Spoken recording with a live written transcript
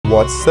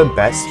What's the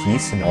best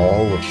piece in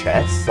all of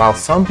chess? While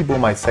some people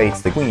might say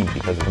it's the queen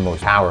because it's the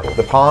most powerful,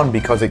 the pawn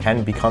because it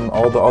can become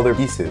all the other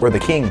pieces, or the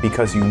king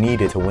because you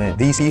need it to win.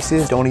 These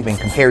pieces don't even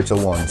compare to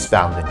ones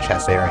found in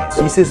chess variants.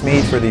 Pieces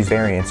made for these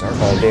variants are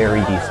called fairy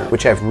pieces,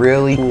 which have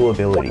really cool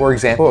ability. For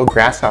example, a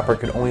grasshopper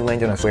could only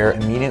land on a square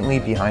immediately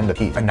behind the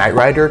piece. A knight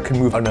rider can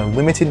move an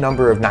unlimited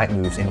number of knight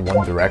moves in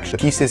one direction. The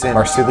pieces in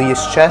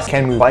Marsilius chess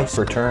can move twice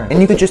per turn.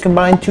 And you could just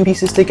combine two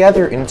pieces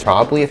together and it's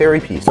probably a fairy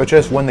piece, such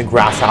as when the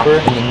grasshopper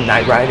and the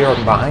knight rider are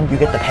combined, you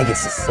get the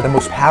Pegasus, the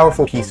most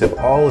powerful piece of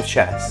all of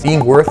chess.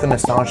 Being worth an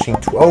astonishing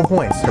 12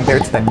 points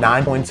compared to the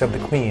 9 points of the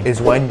queen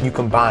is when you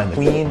combine the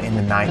queen and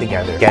the knight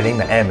together, getting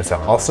the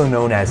Amazon, also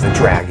known as the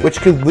dragon, which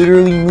could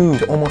literally move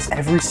to almost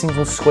every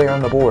single square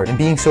on the board. And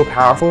being so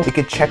powerful, it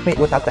could checkmate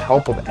without the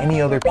help of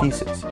any other pieces.